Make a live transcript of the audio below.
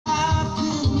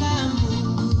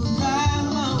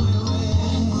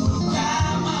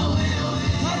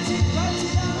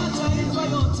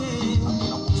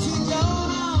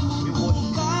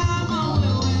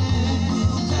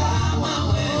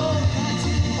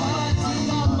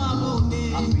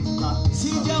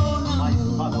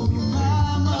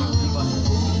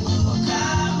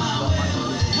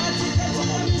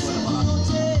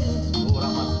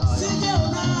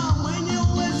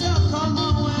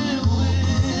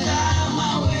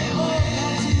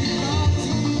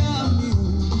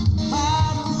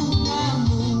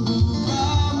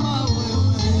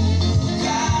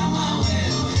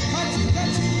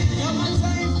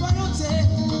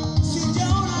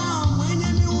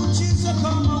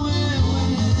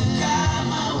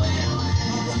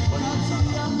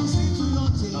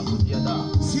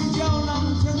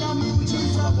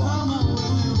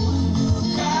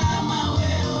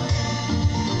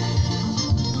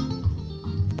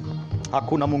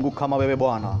Hakuna Mungu kama wewe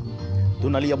Bwana.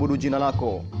 Tunaliabudu jina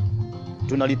lako,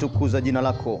 tunalitukuza jina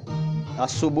lako.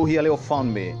 Asubuhi ya leo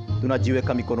Mfalme,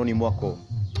 tunajiweka mikononi mwako.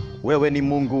 Wewe ni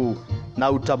Mungu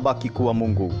na utabaki kuwa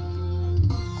Mungu.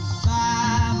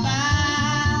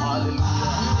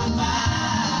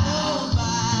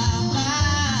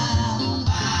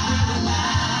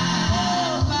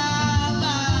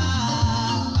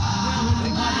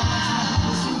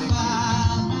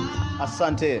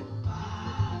 Asante.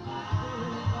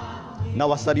 Na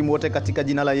wasalimu wote katika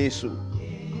jina la Yesu.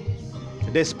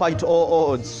 Despite all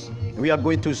odds, we are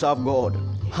going to serve God.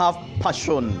 Have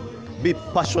passion. Be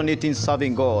passionate in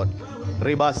serving God.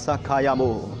 Ribasa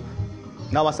kayamo.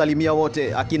 Na wasalimia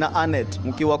wote akina Annette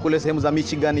mkiwa kule sehemu za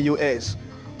Michigan, US.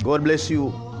 God bless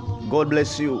you. God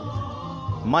bless you.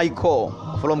 Michael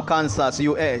from Kansas,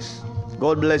 US.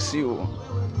 God bless you.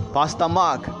 Pastor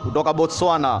Mark kutoka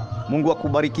Botswana, Mungu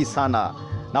akubariki sana.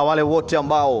 Na wale wote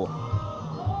ambao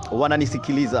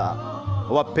wananisikiliza,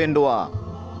 wapendwa,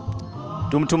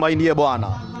 tumtumainie Bwana.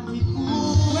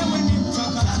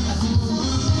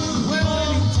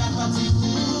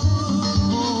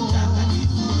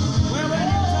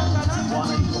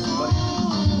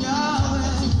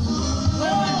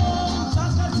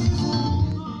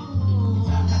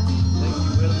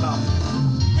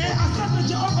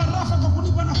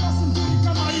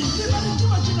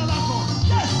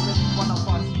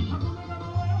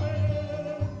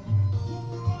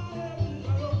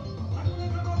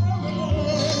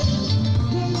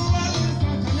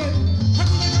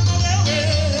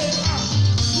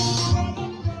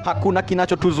 Hakuna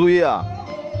kinachotuzuia,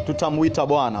 tutamuita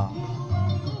Bwana.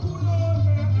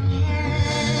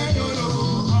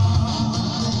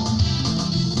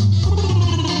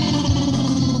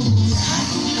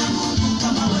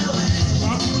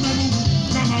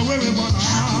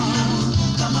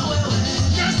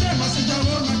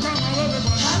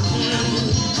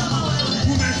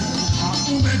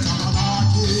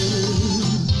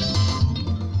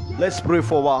 Let's pray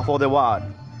for the word.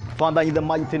 Father, in the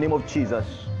mighty name of Jesus,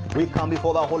 we come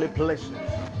before the holy place.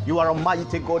 You are a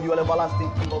mighty God. You are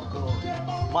everlasting King of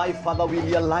glory. My Father, we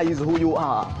realize who you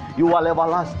are. You are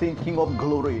everlasting King of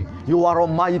glory. You are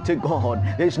almighty God.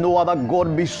 There is no other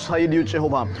God beside you,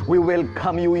 Jehovah. We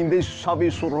welcome you in this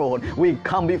service, Lord. We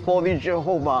come before thee,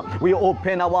 Jehovah. We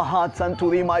open our hearts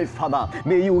unto thee, my Father.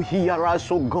 May you hear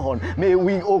us, O God. May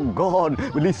we, O God,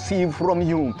 receive from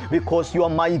you, because you are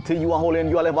mighty, you are holy, and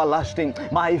you are everlasting.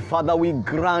 My Father, we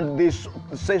grant this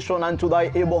session unto thy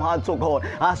able hearts, O God,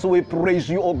 as we praise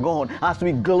you, O God, as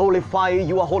we glorify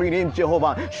your holy name,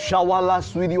 Jehovah. Shower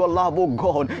us with your love, O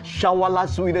God. Shower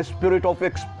us with the spirit of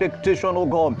expectation, O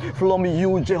God, from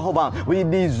you, Jehovah. We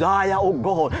desire, O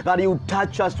God, that you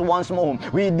touch us once more.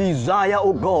 We desire,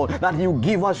 O God, that you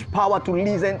give us power to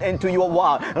listen into your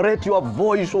word. Let your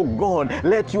voice, O God,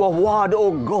 let your word,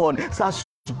 O God,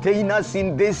 sustain us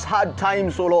in these hard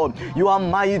times, O Lord. You are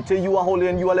mighty, you are holy,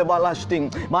 and you are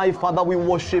everlasting. My Father, we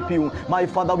worship you. My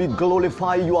Father, we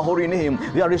glorify your holy name.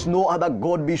 There is no other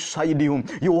God beside you.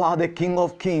 You are the King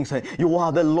of kings. You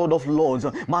are the Lord of lords.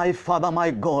 My Father, my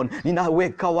God,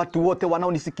 ninaweka watu wote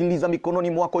wanaonisikiliza mikononi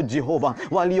mwako, Jehova,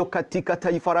 walio katika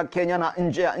taifa la Kenya na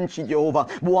nje ya nchi, Jehova.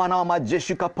 Bwana wa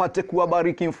majeshi, kapate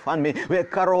kuwabariki Mfalme.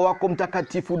 Weka Roho wako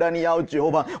Mtakatifu ndani yao,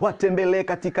 Jehova. Watembelee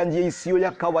katika njia isiyo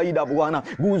ya kawaida, Bwana.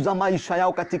 Guza maisha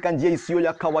yao katika njia isiyo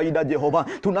ya kawaida, Jehova.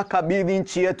 Tunakabidhi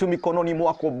nchi yetu mikononi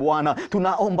mwako, Bwana.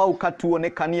 Tunaomba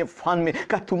ukatuonekanie, Mfalme.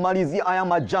 Katumalizie haya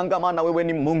majanga, maana wewe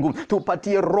ni Mungu.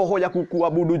 Tupatie roho ya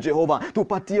kukuabudu, Jehova.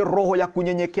 Tupatie roho ya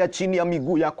kunyenyekea chini ya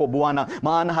miguu yako, Bwana.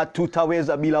 Maana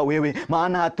hatutaweza bila wewe.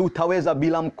 Maana hatutaweza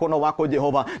bila mkono wako,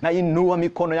 Jehova. Na inua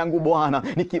mikono yangu, Bwana,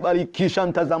 nikibarikisha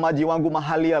mtazamaji wangu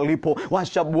mahali alipo.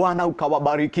 Washa, Bwana,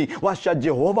 ukawabariki. Washa,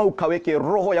 Jehova, ukaweke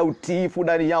roho ya utiifu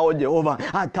ndani yao, Jehova.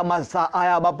 Hata masaa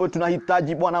haya ambapo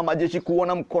tunahitaji, Bwana majeshi,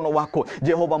 kuona mkono wako,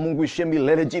 Jehova Mungu ishe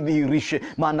milele, jidhihirishe,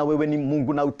 maana wewe ni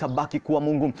Mungu na utabaki kuwa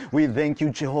Mungu. We thank you,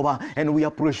 Jehovah, and we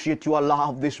appreciate your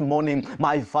love this morning.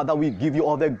 My Father, we give you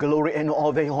all the glory and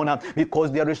all the honor,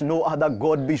 because there is no other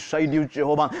God beside you,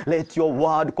 Jehovah. Let your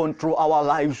word control our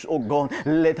lives, oh God.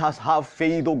 Let us have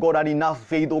faith, oh God, and enough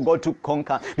faith, oh God, to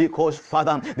conquer, because,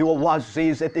 Father, your word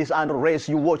says it is unrest.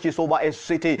 You watches over a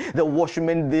city. The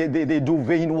watchmen, they do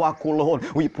vain work, oh Lord.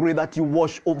 God. We pray that you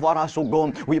wash over us, oh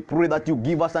God. We pray that you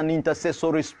give us an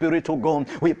intercessory spirit, oh God.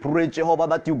 We pray, Jehovah,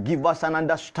 that you give us an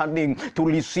understanding to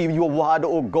receive your word,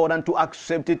 oh God, and to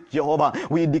accept it, Jehovah.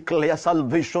 We declare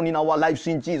salvation in our lives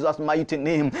in Jesus' mighty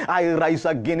name. I rise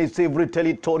against every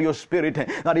territorial spirit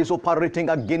that is operating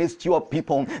against your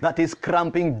people, that is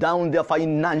cramping down their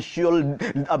financial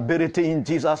ability in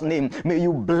Jesus' name. May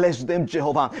you bless them,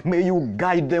 Jehovah. May you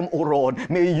guide them, oh Lord.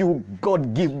 May you,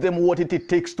 God, give them what it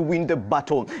takes to win the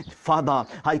battle. Father,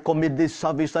 I commit this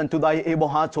service unto thy able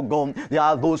heart, oh God. There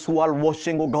are those who are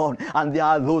washing, oh God, and there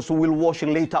are those who will wash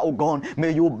later, oh God.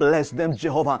 May you bless them,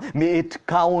 Jehovah. May it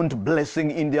count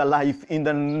blessing in their life in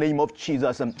the name of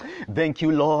Jesus. Thank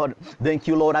you, Lord. Thank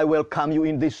you, Lord. I welcome you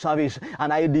in this service,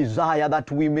 and I desire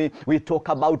that we talk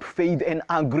about faith and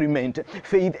agreement.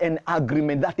 Faith and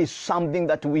agreement, that is something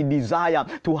that we desire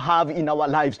to have in our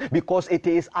lives, because it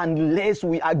is unless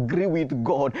we agree with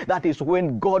God, that is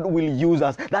when God will use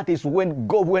us. That is when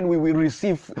we will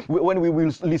receive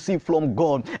from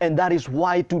God. And that is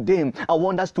why today I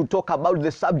want us to talk about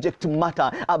the subject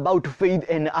matter about faith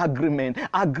and agreement.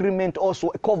 Agreement also,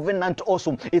 covenant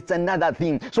also, it's another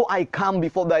thing. So I come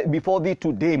before thee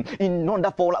today in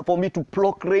order for me to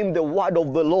proclaim the word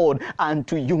of the Lord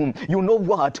unto you. You know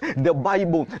what? The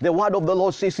Bible, the word of the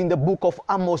Lord says in the book of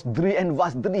Amos 3 and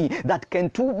verse 3 that can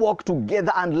two walk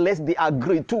together unless they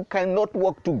agree. Two cannot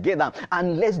walk together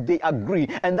unless they agree.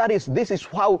 And this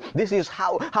is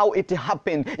how it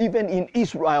happened even in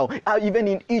Israel, even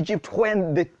in Egypt,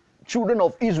 when the children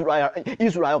of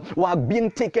Israel were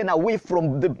being taken away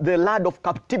from the land of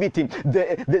captivity.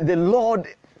 The Lord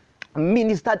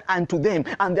ministered unto them,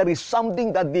 and there is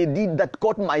something that they did that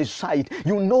caught my sight.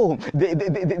 You know,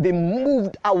 they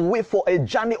moved away for a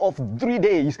journey of 3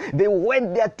 days. They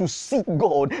went there to seek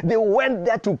God. They went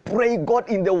there to pray God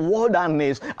in the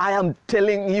wilderness. I am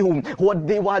telling you what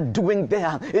they were doing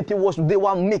there. They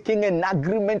were making an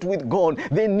agreement with God.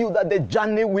 They knew that the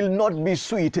journey will not be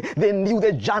sweet. They knew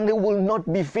the journey will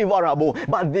not be favorable,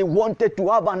 but they wanted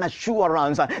to have an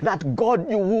assurance that God,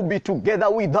 you will be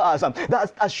together with us.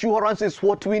 That assurance is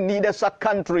what we need as a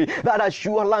country. That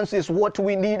assurance is what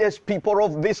we need as people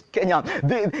of this Kenya.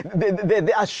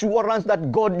 The assurance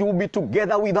that God, you will be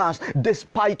together with us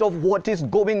despite of what is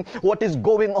going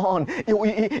on,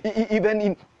 even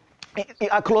in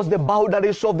across the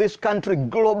boundaries of this country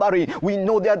globally. We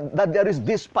know that there is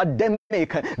this pandemic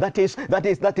that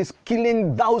is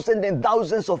killing thousands and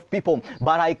thousands of people.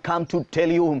 But I come to tell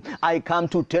you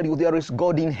there is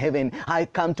God in heaven. I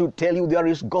come to tell you there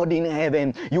is God in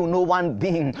heaven. You know one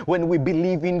thing, when we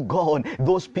believe in God,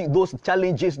 those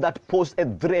challenges that pose a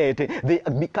threat, they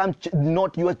become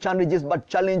not your challenges but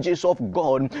challenges of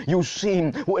God. You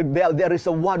see, there is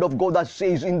a word of God that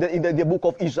says in the book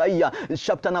of Isaiah,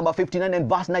 chapter number 59 and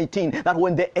verse 19, that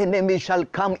when the enemy shall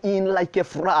come in like a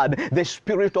flood, the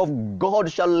Spirit of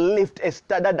God shall lift a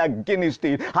standard against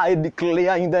it. I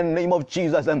declare in the name of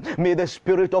Jesus, may the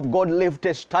Spirit of God lift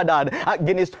a standard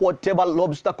against whatever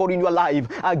obstacle in your life,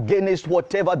 against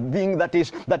whatever thing that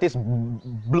is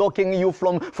blocking you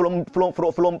from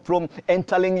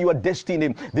entering your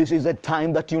destiny. This is a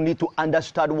time that you need to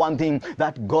understand one thing,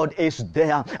 that God is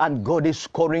there, and God is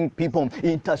calling people,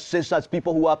 intercessors,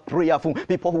 people who are prayerful,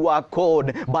 people who are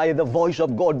called by the voice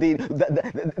of God.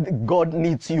 God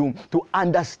needs you to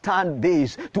understand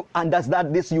this. To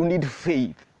understand this, you need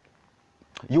faith.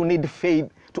 You need faith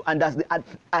to understand.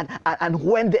 And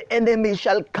when the enemy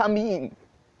shall come in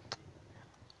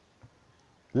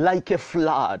like a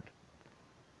flood,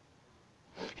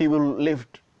 he will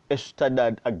lift a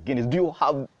standard against. Do you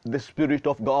have the Spirit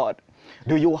of God?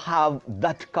 Do you have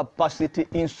that capacity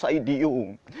inside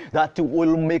you that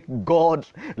will make God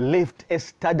lift a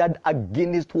standard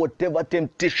against whatever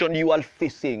temptation you are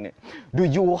facing? Do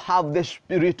you have the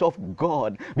Spirit of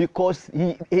God? Because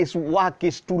His work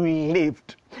is to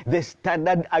lift the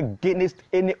standard against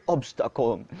any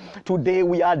obstacle. Today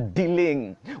we are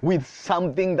dealing with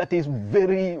something that is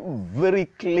very, very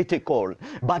critical,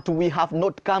 but we have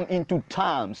not come into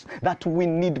terms that we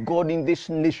need God in this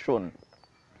nation.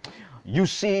 You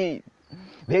see,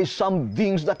 there are some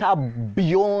things that are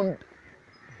beyond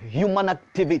human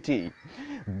activity.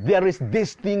 There is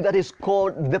this thing that is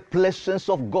called the presence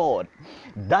of God.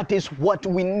 That is what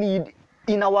we need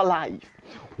in our life.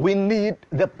 We need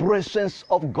the presence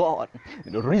of God.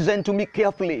 Listen to me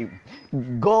carefully.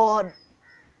 God,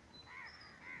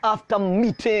 after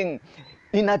meeting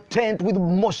in a tent with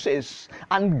Moses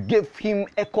and gave him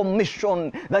a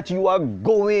commission that you are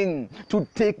going to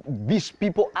take these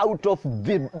people out of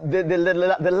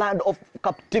the land of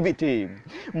captivity.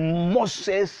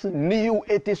 Moses knew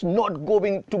it is not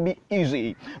going to be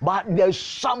easy, but there's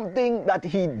something that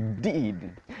he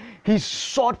did. He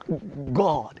sought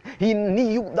God. He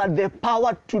knew that the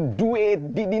power to do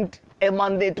it didn't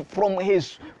emanate from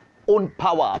his own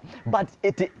power, but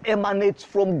it emanates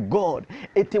from God.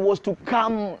 It was to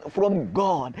come from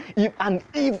God.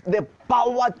 If the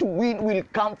power to win will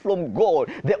come from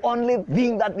God, the only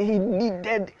thing that he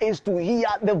needed is to hear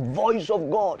the voice of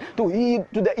God, to heed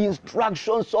to the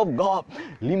instructions of God.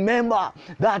 Remember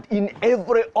that in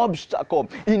every obstacle,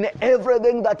 in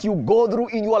everything that you go through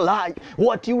in your life,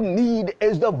 what you need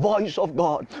is the voice of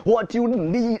God. What you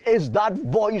need is that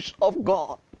voice of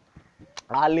God.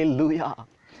 Hallelujah.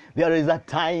 There is a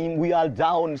time we are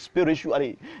down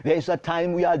spiritually. There is a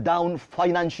time we are down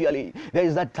financially. There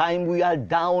is a time we are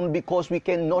down because we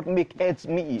cannot make ends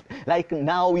meet. Like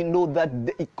now we know that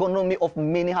the economy of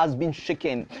many has been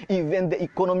shaken. Even the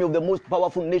economy of the most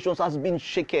powerful nations has been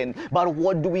shaken. But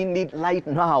what do we need right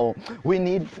now? We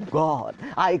need God.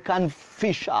 I can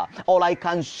fisher, or I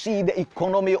can see the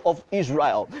economy of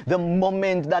Israel. The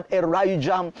moment that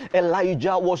Elijah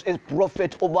was a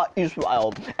prophet over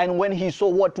Israel, and when he saw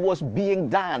what was being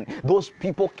done, those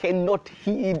people cannot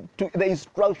heed to the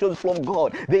instructions from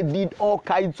God. They did all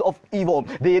kinds of evil.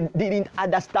 They didn't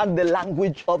understand the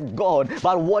language of God.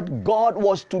 But what God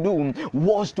was to do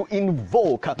was to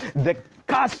invoke the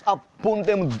curse upon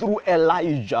them through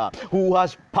Elijah, who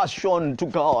has passion to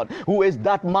God, who is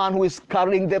that man who is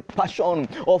carrying the passion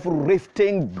of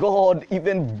lifting God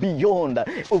even beyond,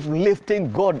 of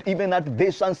lifting God even at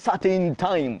this uncertain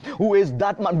time. Who is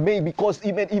that man? Maybe because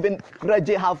even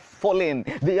clergy have fallen.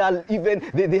 They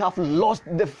have lost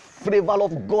the favor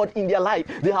of God in their life.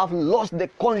 They have lost the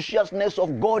consciousness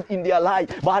of God in their life.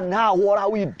 But now what are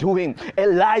we doing?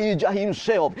 Elijah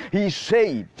himself, he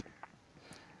said,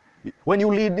 when you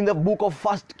read in the book of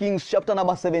 1 Kings chapter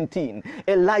number 17,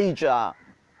 Elijah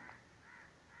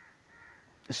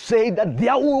said that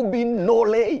there will be no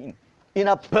rain in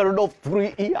a period of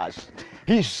 3 years.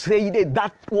 He said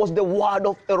that was the word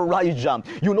of Elijah.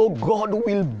 You know, God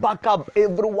will back up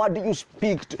every word you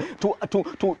speak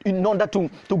in order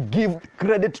to give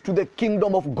credit to the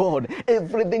kingdom of God.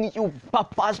 Everything you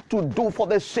purpose to do for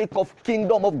the sake of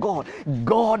kingdom of God,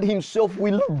 God himself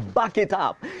will back it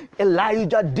up.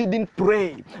 Elijah didn't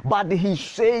pray, but he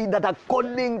said that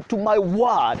according to my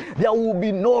word, there will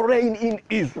be no rain in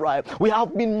Israel. We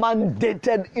have been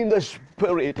mandated in the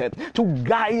Spirit to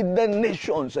guide the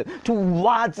nations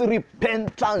towards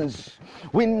repentance.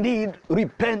 We need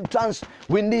repentance.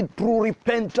 We need true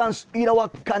repentance in our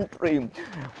country.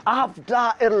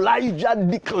 After Elijah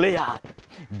declared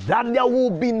that there will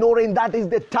be no rain, that is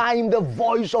the time the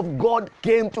voice of God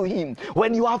came to him.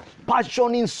 When you have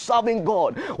passion in serving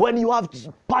God, when you have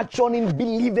passion in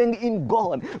believing in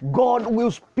God, God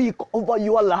will speak over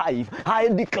your life. I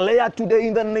declare today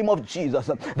in the name of Jesus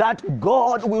that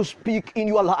God will speak in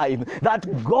your life, that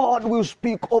God will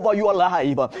speak over your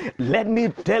life. Let me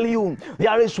tell you,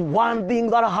 there is one thing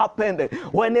that happened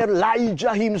when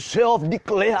Elijah himself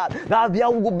declared that there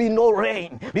will be no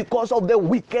rain because of the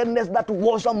wickedness that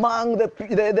was among the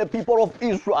people of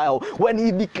Israel. When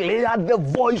he declared, the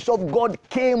voice of God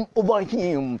came over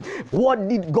him. What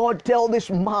did God tell this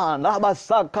man?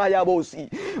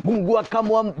 Mungu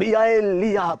akamwambia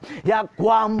Elia ya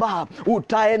kwamba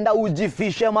utaenda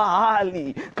ujifishe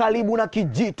mahali karibu na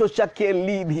kijito cha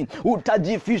Kelibi.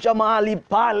 Utajifisha mahali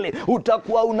pale,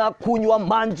 utakuwa unakunywa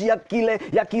maji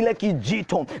ya kile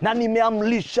kijito, na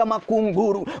nimeamlisha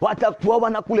makunguru watakuwa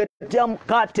wanakuletea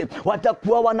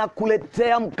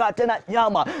mkate, na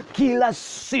nyama kila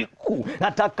siku.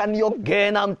 Nataka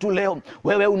niongee na mtu leo.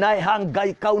 Wewe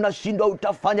unayehangaika unashindwa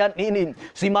utafanya nini?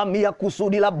 Simamia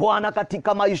kusudi la Bwana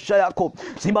katika maisha yako.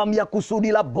 Simamia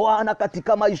kusudi la Bwana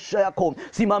katika maisha yako.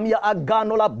 Simamia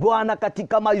agano la Bwana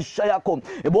katika maisha yako.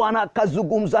 Bwana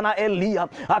akazungumza na Elia,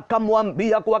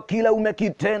 akamwambia, kwa kile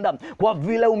umekitenda, kwa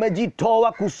vile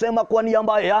umejitoa kusema kwa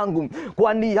niaba yangu,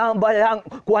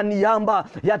 kwa niaba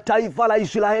ya taifa la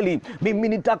Israeli, mimi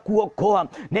nitakuokoa.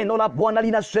 Neno la Bwana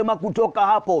linasema kutoka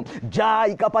hapo njaa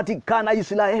ikapatikana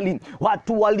Israeli.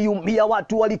 Watu waliumia,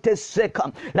 watu waliteseka,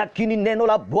 lakini neno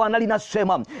la Bwana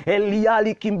linasema Elia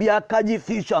alikimbia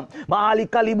akajifisha mahali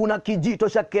karibu na kijito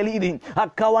cha Kelibi,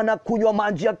 akawa na kunywa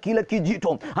maji ya kile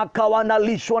kijito, akawa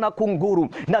analishwa na kunguru.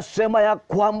 Nasema ya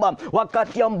kwamba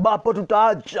wakati ambapo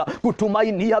tutaacha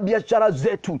kutumainia biashara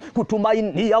zetu,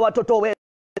 kutumainia watoto wetu,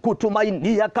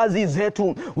 kutumainia kazi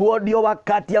zetu. Huo ndio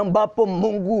wakati ambapo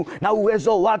Mungu na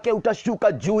uwezo wake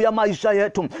utashuka juu ya maisha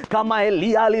yetu. Kama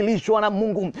Elia alilishwa na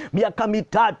Mungu miaka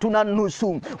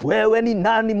 3.5. Wewe ni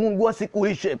nani Mungu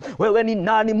asikuishe? Wewe ni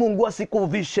nani Mungu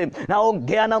asikuvishe?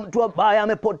 Naongea na mtu ambaye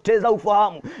amepoteza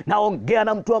ufahamu. Naongea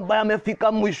na mtu ambaye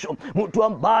amefika mwisho. Mtu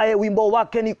ambaye wimbo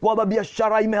wake ni kwamba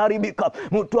biashara imeharibika.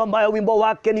 Mtu ambaye wimbo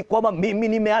wake ni kwamba mimi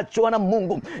nimeachwa na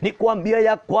Mungu. Nikwambia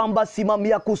ya kwamba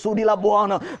simamia kusudi la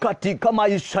Bwana katika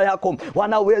maisha yako.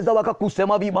 Wanaweza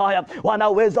wakakusema vibaya,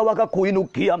 wanaweza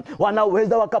wakakuinukia,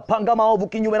 wanaweza wakapanga maovu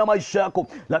kinyume na maisha yako,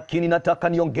 lakini nataka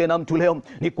niongee na mtu leo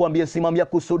nikwambie simamia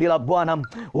kusudi la Bwana.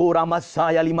 Ora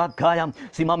masaya limakaya,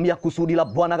 simamia kusudi la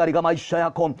Bwana katika maisha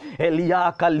yako. Elia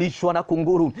akalishwa na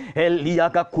kunguru, Elia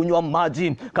akakunywa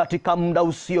maji katika muda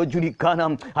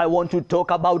usiojulikana. I want to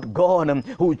talk about God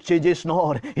who changes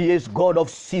not. He is God of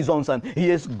seasons,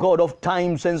 he is God of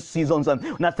times and seasons.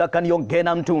 Nataka niongee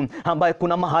na mtu ambaye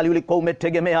kuna mahali ulikuwa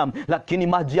umetegemea lakini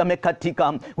maji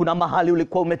yamekatika. Kuna mahali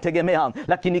ulikuwa umetegemea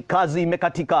lakini kazi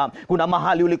imekatika. Kuna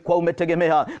mahali ulikuwa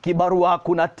umetegemea kibarua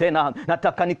hakuna tena.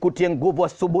 Nataka nikutie nguvu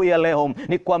asubuhi ya leo,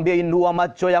 nikwambie inua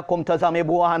macho yako mtazame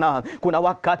Bwana. Kuna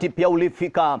wakati pia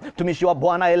ulifika mtumishi wa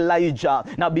Bwana Elijah,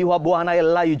 nabii wa Bwana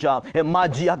Elijah,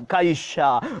 maji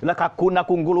yakaisha, hakuna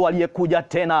kunguru aliyekuja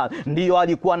tena. Ndio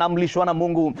alikuwa anamlishwa na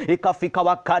Mungu. Ikafika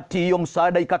wakati hiyo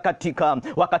msaada ikakatika.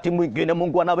 Wakati mwingine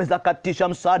Mungu anaweza katisha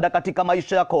msaada katika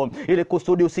maisha yako ili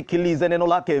kusudi usikilize neno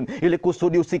lake, ili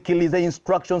kusudi usikilize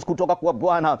instructions kutoka kwa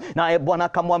Bwana. Naye Bwana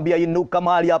akamwambia inuka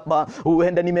mahali hapa,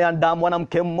 uende nimeandaa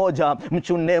mwanamke mmoja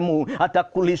mchunemu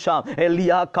atakulisha.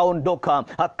 Elia akaondoka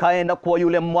akaenda kwa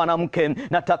yule mwanamke.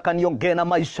 Nataka niongee na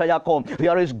maisha yako.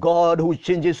 There is God who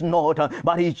changes not,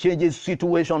 but he changes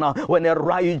situation. When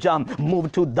Elijah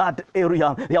moved to that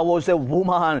area, there was a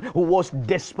woman who was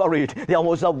desperate. There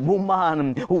was a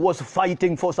woman who was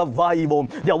fighting for survival.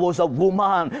 There was a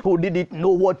woman who didn't know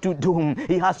what to do.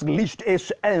 He has reached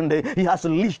his end. He has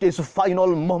reached his final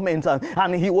moment,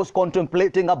 and he was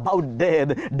contemplating about death.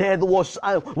 Death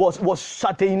was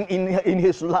certain in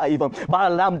his life.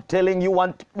 But I'm telling you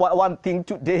one thing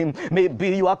today. Maybe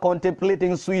you are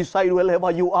contemplating suicide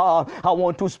wherever you are. I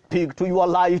want to speak to your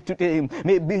life today.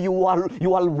 Maybe you are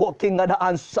walking under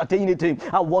uncertainty.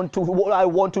 I want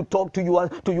to talk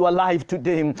to your life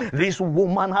today. This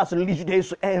woman has reached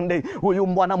his end. Huyu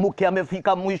mwanamke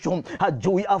amefika mwisho,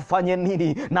 hajui afanye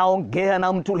nini. Naongea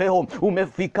na mtu leo,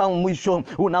 umefika mwisho,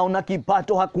 unaona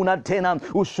kipato hakuna tena,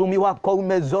 ushumi wako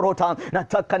umezorota.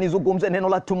 Nataka nizungumze neno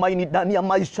la tumaini ndani ya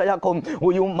maisha yako.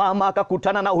 Huyu mama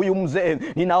akakutana na huyu mzee.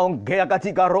 Ninaongea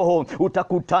katika roho,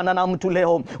 utakutana na mtu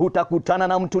leo, utakutana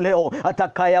na mtu leo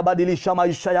atakayebadilisha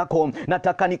maisha yako.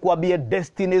 Nataka nikwambie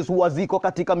destinies huwa ziko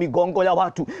katika migongo ya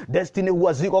watu. Destiny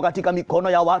huwa ziko katika mikono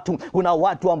ya watu. Kuna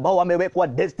watu ambao wamewekwa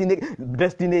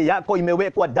destiny yako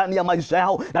imewekwa ndani ya maisha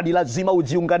yao, na ni lazima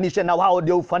ujiunganishe na wao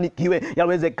ndio ufanikiwe.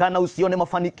 Yawezekana usione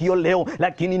mafanikio leo,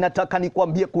 lakini nataka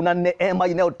nikwambie kuna neema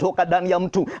inayotoka ndani ya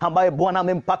mtu ambaye Bwana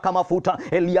amempaka mafuta.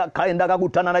 Elia kaenda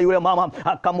akakutana na yule mama,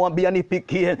 akamwambia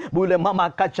nipikie. Yule mama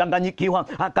akachanganyikiwa,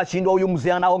 akashindwa huyu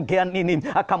mzee anaongea nini.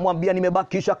 Akamwambia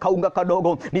nimebakisha kaunga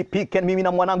kadogo, nipike mimi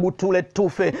na mwanangu tule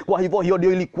tufe. Kwa hivyo hiyo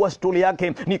ndio ilikuwa story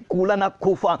yake, ni kula na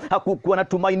kufa. Hakukuwa na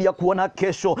tumaini ya kuona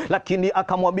kesho, lakini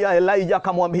akamwambia Elijah,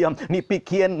 akamwambia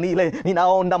nipikie nile.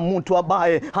 Ninaona mtu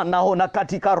ambaye anaona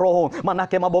katika roho,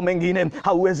 manake mambo mengine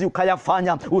hauwezi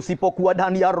ukayafanya usipokuwa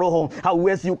ndani ya roho.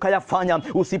 Hauwezi ukayafanya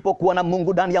usipokuwa na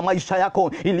Mungu ndani ya maisha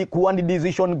yako. Ilikuwa ni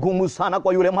decision gumu sana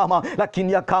kwa yule mama,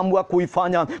 lakini akaamua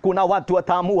kuifanya. Kuna watu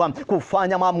wataamua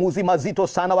kufanya maamuzi mazito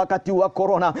sana wakati wa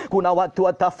corona. Kuna watu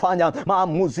watafanya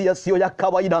maamuzi yasiyo ya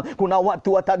kawaida. Kuna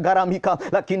watu watagaramika,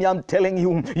 lakini I'm telling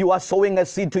you, you are sowing a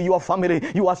seed to your family.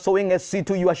 You are sowing a seed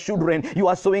to your children. You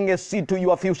are sowing a seed to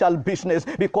your future business,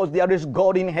 because there is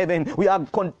God in heaven. We are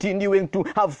continuing to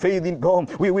have faith in God.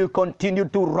 We will continue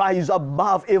to rise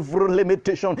above every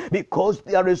limitation because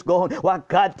there is God.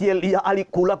 Wakati Elia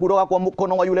alikula kutoka kwa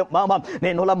mkono wa yule mama,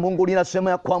 neno la Mungu linasema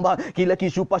ya kwamba kile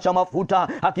kishupa cha mafuta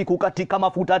hakikukatika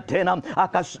mafuta tena.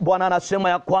 Bwana anasema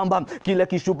ya kwamba kile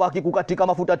kishupa hakikukatika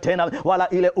mafuta tena, wala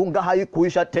ile unga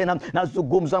haikuisha tena.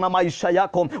 Nazungumza na maisha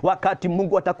yako, wakati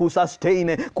Mungu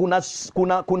atakusustain.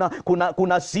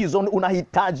 Kuna season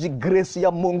unahitaji grace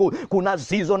ya Mungu. Kuna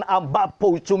season ambapo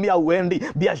uchumi hauendi,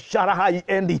 biashara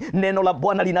haiendi. Neno la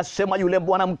Bwana linasema yule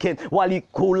mwanamke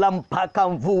walikula mpaka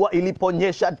mvua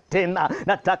iliponyesha tena.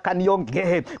 Nataka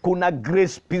niongee, kuna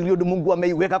grace period Mungu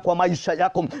ameiweka kwa maisha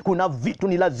yako. Kuna vitu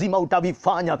ni lazima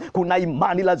utavifanya. Kuna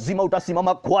imani lazima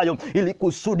utasimama kwayo ili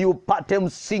kusudi upate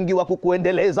msingi wa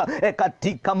kukuendeleza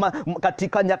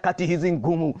katika nyakati hizi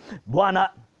ngumu. Bwana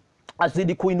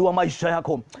azidi kuinua maisha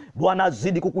yako. Bwana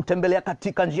azidi kukutembelea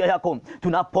katika njia yako.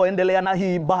 Tunapoendelea na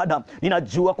hii ibada,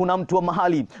 ninajua kuna mtu wa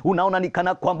mahali unaona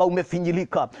nikana kwamba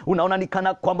umefinyilika, unaona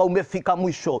nikana kwamba umefika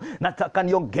mwisho. Nataka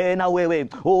niongee na wewe.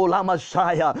 Oh la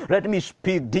Messiah, let me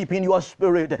speak deep in your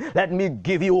spirit. Let me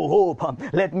give you hope.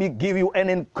 Let me give you an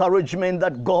encouragement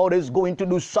that God is going to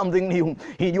do something new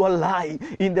in your life.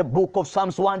 In the book of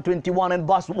Psalms 121 and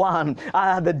verse 1,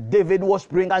 the David was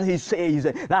praying and he says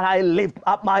that I lift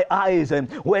up my eyes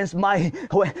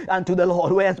unto the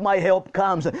Lord, where's my help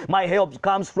comes. My help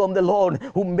comes from the Lord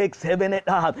who makes heaven and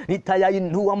earth.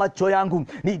 Nitayainua macho yangu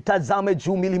nitazame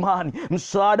juu milimani.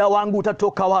 Msaada wangu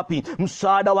utatoka wapi?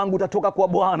 Msaada wangu utatoka kwa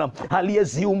Bwana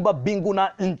aliyeziumba mbingu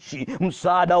na nchi.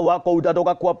 Msaada wako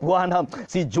utatoka kwa Bwana.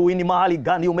 Sijui ni mahali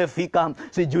gani umefika,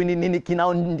 sijui ni nini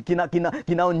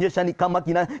kinaonyesha ni kama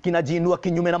kinajiinua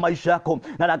kinyume na maisha yako.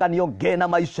 Nataka niongee na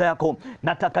maisha yako,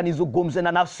 nataka nizungumze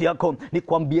na nafsi yako,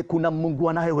 nikwambie kuna Mungu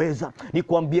anayeweza,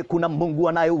 nikwambie kuna Mungu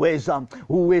anayeweza.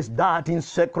 Who is that in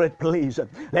secret place?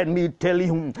 Let me tell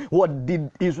you what did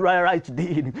Israelites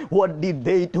did. What did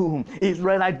they do?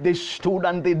 Israelites, they stood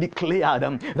and they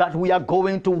declared that we are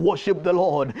going to worship the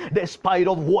Lord despite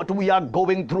of what we are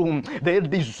going through. They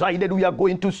decided we are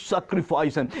going to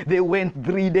sacrifice. They went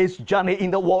 3 days journey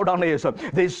in the wilderness.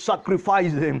 They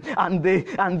sacrificed them and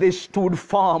they stood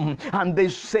firm and they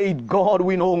said, God,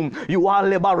 we know you are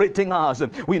liberating us.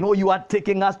 We know you are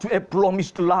taking us to a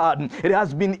promised land. It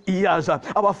has been years.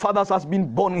 Our fathers has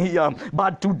been born here.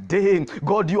 But today,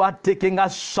 God, you are taking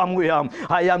us somewhere.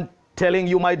 I am telling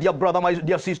you, my dear brother, my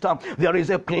dear sister, there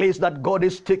is a place that God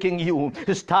is taking you.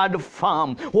 Stand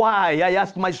firm. Why? I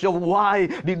asked myself, why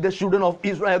did the children of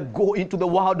Israel go into the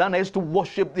wilderness to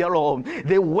worship their Lord?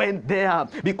 They went there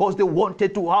because they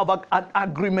wanted to have an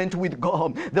agreement with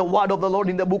God. The word of the Lord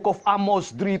in the book of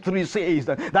Amos 3:3 says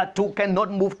that two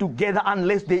cannot move together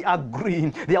unless they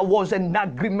agree. There was an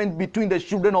agreement between the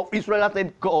children of Israel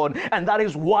and God, and that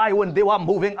is why when they were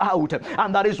moving out,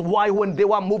 and that is why when they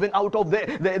were moving out of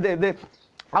the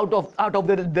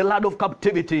land of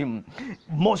captivity,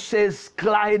 Moses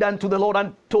cried unto the Lord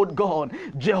and told God,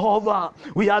 Jehovah,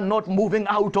 we are not moving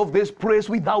out of this place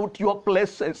without your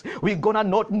presence. We're gonna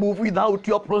not move without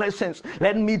your presence.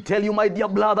 Let me tell you, my dear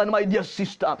brother and my dear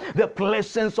sister, the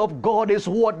presence of God is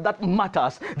what that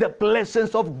matters. The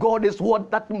presence of God is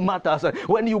what that matters.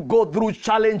 When you go through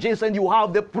challenges and you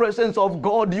have the presence of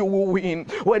God, you will win.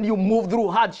 When you move through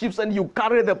hardships and you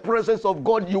carry the presence of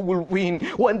God, you will win.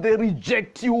 When they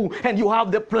reject you and you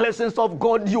have the presence of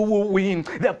God, you will win.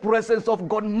 The presence of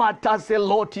God matters a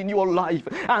lot in your life.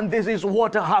 And this is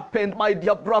what happened, my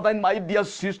dear brother and my dear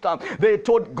sister. They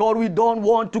told God, we don't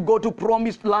want to go to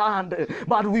promised land,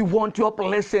 but we want your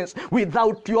presence.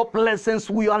 Without your presence,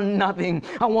 we are nothing.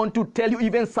 I want to tell you,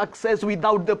 even success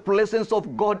without the presence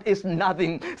of God is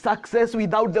nothing. Success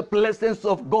without the presence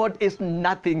of God is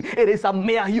nothing. It is a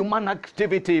mere human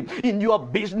activity. In your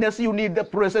business, you need the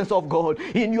presence of God.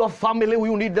 In your family,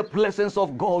 you need the presence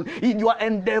of God. In your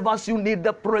endeavors, you need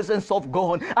the presence of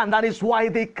God. And that is why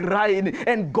they cried,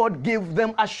 and God gave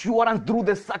them assurance through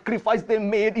the sacrifice they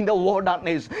made in the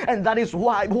wilderness. And that is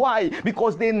why?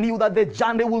 Because they knew that the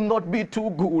journey will not be too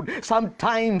good.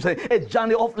 Sometimes a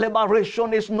journey of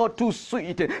liberation is not too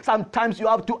sweet. Sometimes you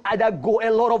have to undergo a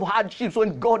lot of hardships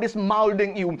when God is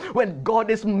molding you, when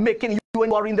God is making you, when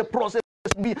you are in the process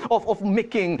of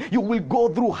making, you will go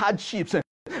through hardships.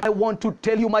 I want to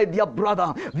tell you, my dear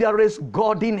brother, there is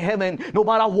God in heaven. No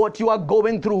matter what you are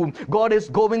going through, God is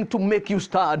going to make you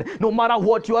stand. No matter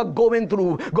what you are going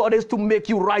through, God is to make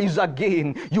you rise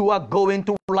again. You are going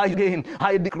to rise again.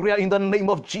 I declare in the name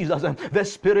of Jesus, the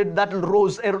spirit that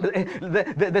rose,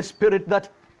 the spirit that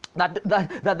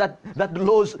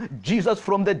rose Jesus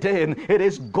from the dead, it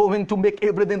is going to make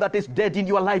everything that is dead in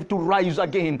your life to rise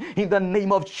again in the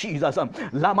name of Jesus. I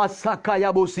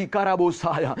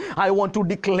want to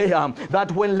declare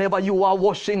that whenever you are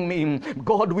watching me,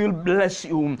 God will bless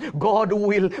you. God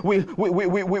will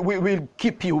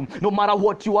keep you. No matter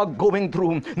what you are going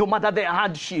through, no matter the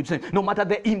hardships, no matter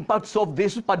the impacts of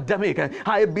this pandemic,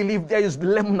 I believe there is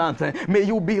remnant. May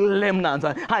you be remnant.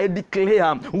 I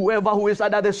declare, whoever who is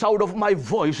under the sound of my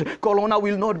voice, corona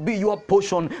will not be your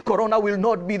portion. Corona will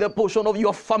not be the portion of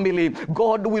your family.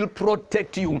 God will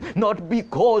protect you, not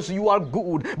because you are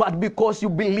good, but because you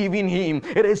believe in Him.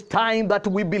 It is time that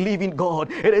we believe in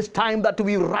God. It is time that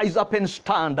we rise up and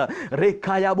stand.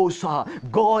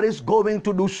 God is going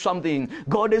to do something.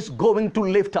 God is going to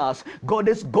lift us. God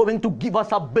is going to give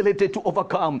us ability to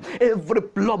overcome every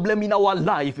problem in our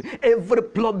life. Every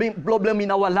problem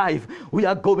in our life, we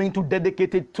are going to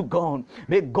dedicate it to God.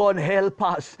 May God help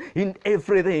us in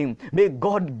everything. May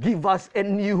God give us a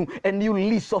new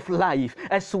lease of life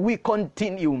as we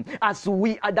continue, as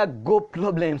we undergo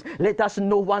problems. Let us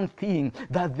know one thing,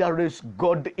 that there is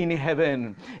God in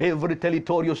heaven. Every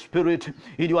territorial spirit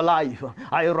in your life,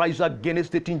 I rise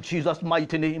against it in Jesus'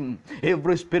 mighty name.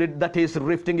 Every spirit that is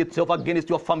lifting itself against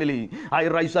your family, I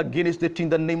rise against it in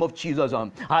the name of Jesus.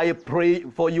 I pray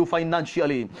for you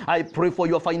financially. I pray for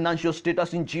your financial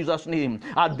status in Jesus' name.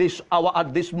 At this hour,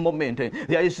 at this moment,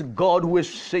 there is God who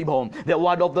is able. The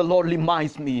word of the Lord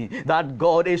reminds me that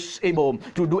God is able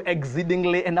to do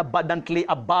exceedingly and abundantly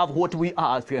above what we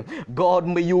ask. God,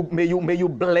 may you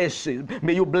bless it.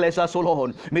 May you bless us, O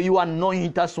Lord. May you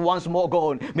anoint us once more,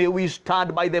 God. May we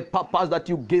stand by the purpose that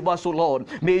you gave us, O Lord.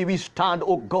 May we stand,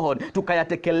 O God,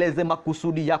 tukayatekeleze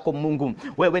makusudi yako Mungu.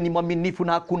 Wewe ni mwaminifu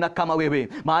na hakuna kama wewe.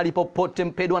 Mahali popote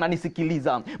mpendwa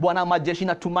ananisikiliza, Bwana majeshi,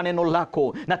 natuma neno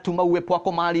lako, natuma uwepo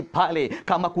wako mahali pale.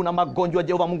 Kama kuna magonjwa,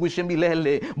 Jehova Mungu ishe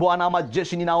milele, Bwana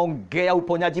majeshi, ninaongea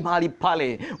uponyaji mahali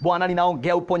pale. Bwana,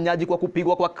 ninaongea uponyaji kwa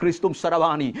kupigwa kwa Kristo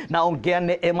msalabani. Naongea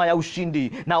neema ya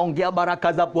ushindi, naongea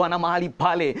baraka za Bwana mahali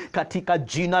pale, katika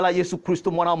jina la Yesu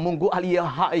Kristo mwana wa Mungu aliye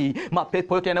hai.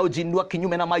 Mapepo yote yanayojindua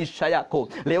kinyume na maisha yako,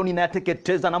 leo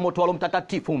ninayateketeza na moto wa Roho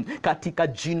Mtakatifu, katika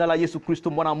jina la Yesu Kristo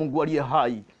mwana wa Mungu aliye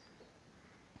hai.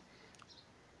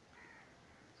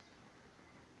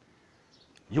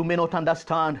 You may not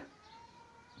understand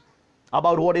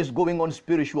about what is going on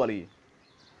spiritually,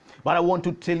 but I want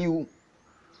to tell you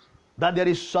that there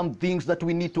is some things that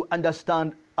we need to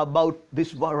understand about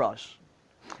this virus.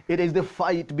 It is the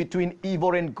fight between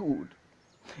evil and good.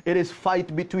 It is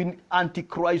fight between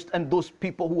Antichrist and those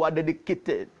people who are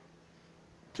dedicated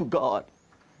to God.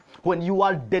 When you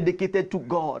are dedicated to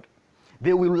God,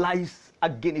 they will rise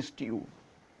against you.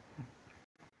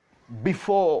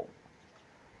 Before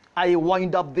I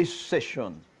wind up this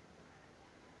session,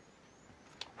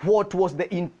 what was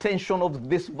the intention of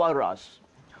this virus?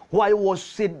 Why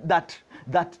was it that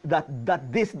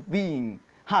this thing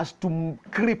has to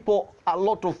cripple a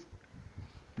lot of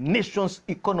nations'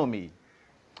 economy?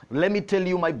 Let me tell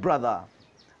you, my brother,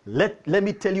 let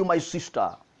me tell you, my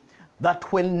sister,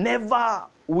 that whenever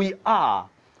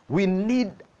we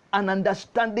need an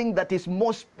understanding that is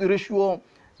more spiritual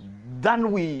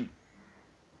than we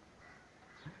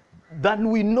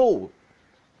know.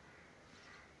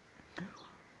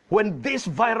 When this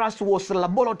virus was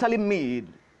laboratorily made,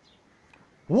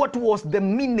 what was the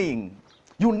meaning?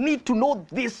 You need to know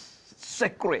this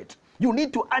secret. You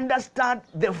need to understand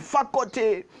the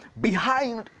faculty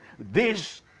behind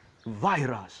this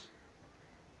virus.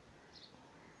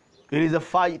 It is a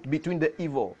fight between the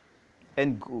evil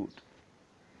and good.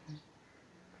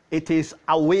 It is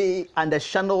a way and a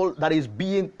channel that is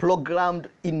being programmed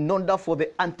in order for the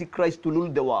Antichrist to rule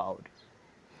the world.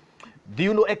 Do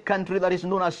you know a country that is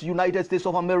known as United States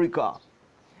of America?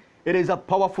 It is a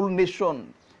powerful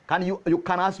nation. You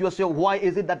can ask yourself, why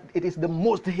is it that it is the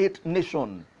most hated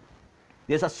nation?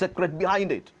 There's a secret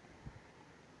behind it.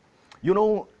 You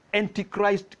know,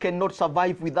 Antichrist cannot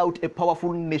survive without a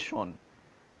powerful nation.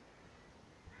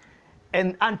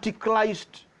 And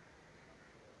Antichrist,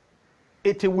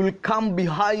 it will come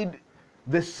behind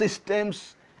the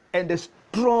systems and the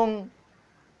strong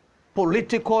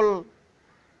political,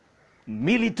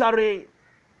 military,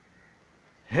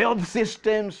 health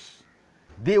systems.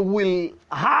 They will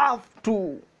have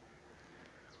to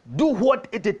do what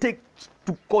it takes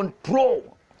to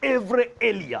control every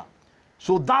area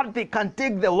so that they can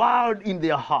take the world in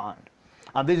their hand.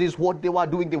 And this is what they were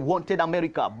doing. They wanted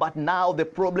America. But now the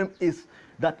problem is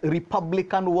that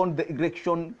Republicans want the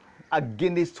election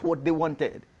against what they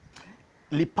wanted.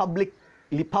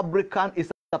 Republican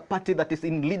is a party that is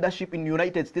in leadership in the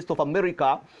United States of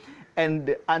America,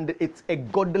 and it's a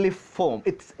godly form.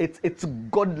 It's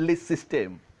godly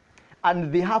system.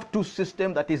 And they have two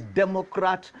systems, that is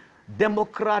Democrat.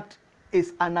 Democrat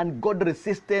is an ungodly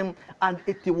system, and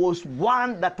it was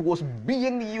one that was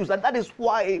being used. And that is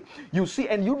why you see,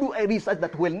 and you do a research,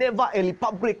 that whenever a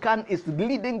Republican is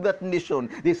leading that nation,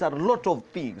 there's a lot of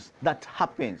things that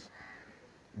happens.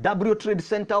 W Trade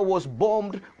Center was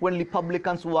bombed when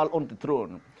Republicans were on the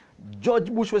throne.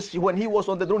 George Bush, when he was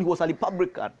on the throne, he was a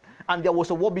Republican. And there was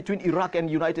a war between Iraq and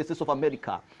United States of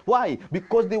America. Why?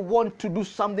 Because they want to do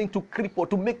something to cripple,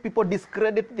 to make people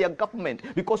discredit their government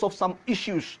because of some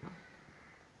issues.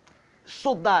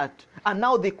 So that, and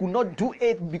now they could not do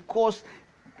it because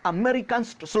American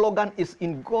slogan is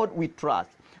 "in God we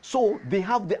trust." So they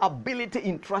have the ability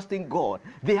in trusting God.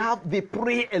 They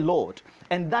pray a lot.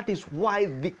 And that is why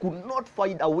they could not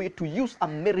find a way to use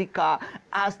America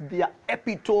as their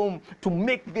epitome to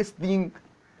make this thing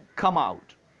come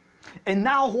out. And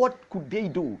now what could they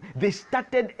do? They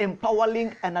started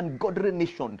empowering an ungodly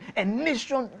nation, a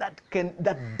nation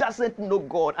that doesn't know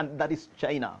God, and that is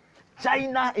China.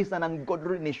 China is an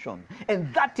ungodly nation,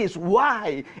 and that is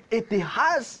why it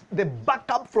has the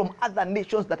backup from other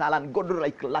nations that are ungodly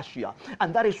like Russia.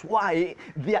 And that is why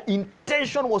their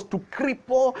intention was to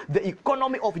cripple the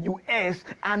economy of US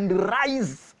and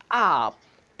rise up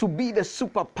to be the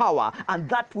superpower, and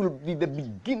that will be the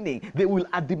beginning. They will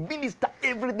administer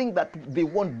everything that they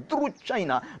want through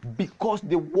China, because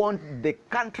they want the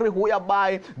country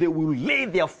whereby they will lay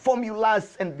their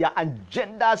formulas and their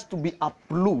agendas to be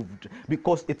approved,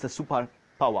 because it's a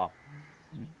superpower.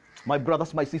 My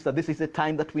brothers, my sisters, this is the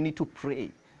time that we need to pray.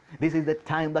 This is the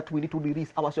time that we need to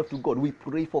release ourselves to God. We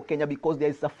pray for Kenya because there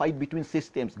is a fight between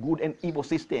systems, good and evil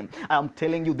system. I'm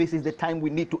telling you, this is the time we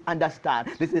need to understand.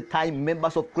 This is the time,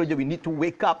 members of Prayer, we need to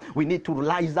wake up. We need to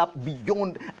rise up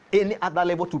beyond any other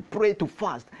level to pray, to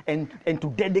fast, and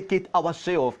to dedicate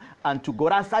ourselves unto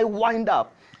God. As I wind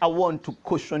up, I want to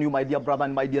caution you, my dear brother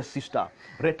and my dear sister.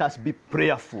 Let us be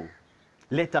prayerful.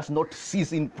 Let us not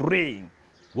cease in praying.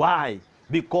 Why?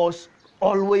 Because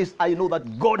always I know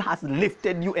that God has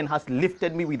lifted you and has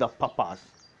lifted me with a purpose.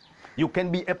 You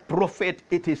can be a prophet,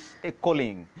 it is a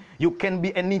calling. You can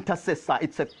be an intercessor,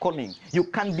 it's a calling. You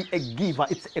can be a giver,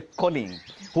 it's a calling.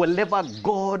 Whatever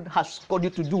God has called you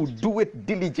to do it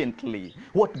diligently.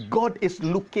 What God is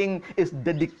looking is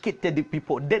dedicated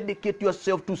people. Dedicate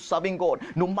yourself to serving God,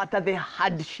 no matter the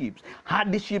hardships.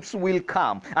 Hardships will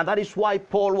come. And that is why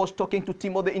Paul was talking to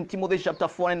Timothy in Timothy chapter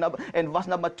 4 and verse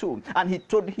number 2. And he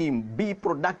told him, be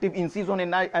productive in season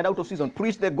and out of season.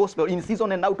 Preach the gospel in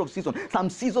season and out of season. Some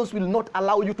seasons will not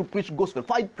allow you to preach gospel.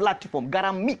 Find platform,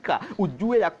 garamika,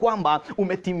 ujue ya kwamba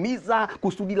umetimiza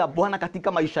kusudi la Bwana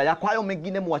katika maisha yako. Hayo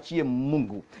mengine muachie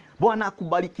Mungu. Bwana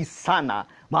akubariki sana,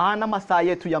 maana masaa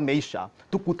yetu yameisha.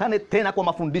 Tukutane tena kwa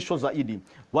mafundisho zaidi.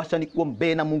 Wacha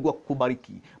nikuombee na Mungu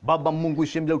akubariki. Baba Mungu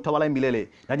ishe milele, utawala milele.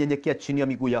 Nanyenyekea chini ya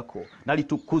miguu yako.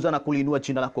 Nalitukuza na kuliinua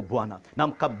jina lako Bwana. Na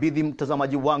mkabidhi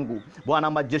mtazamaji wangu,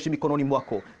 Bwana majeshi, mikononi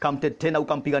mwako. Kamtetee na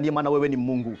ukampiganie, maana wewe ni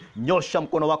Mungu. Nyosha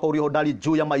mkono wako ulio hodari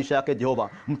juu ya maisha yake Jehova.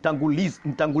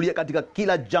 Mtangulie katika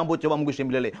kila jambo Jehova Mungu ishe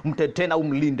milele. Mtetee na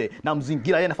umlinde na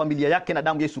mzingira yeye na familia yake na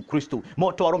damu ya Yesu Kristo.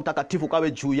 Moto wa Roho Mtakatifu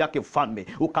kawe juu yake Mfalme.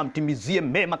 Ukamtimizie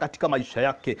mema katika maisha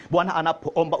yake. Bwana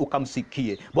anapoomba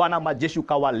ukamsikie. Bwana majeshi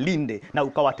ukawalinde na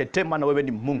ukawatetema, na wewe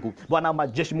ni Mungu. Bwana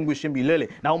majeshi Mungu ishe milele.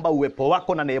 Naomba uwepo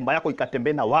wako na neema yako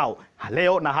ikatembee na wao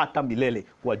leo na hata milele.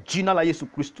 Kwa jina la Yesu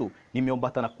Kristo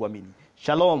nimeomba na kuamini.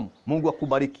 Shalom. Mungu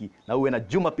akubariki na uwe na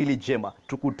Jumapili njema.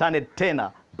 Tukutane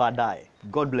tena baadaye.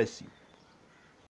 God bless you.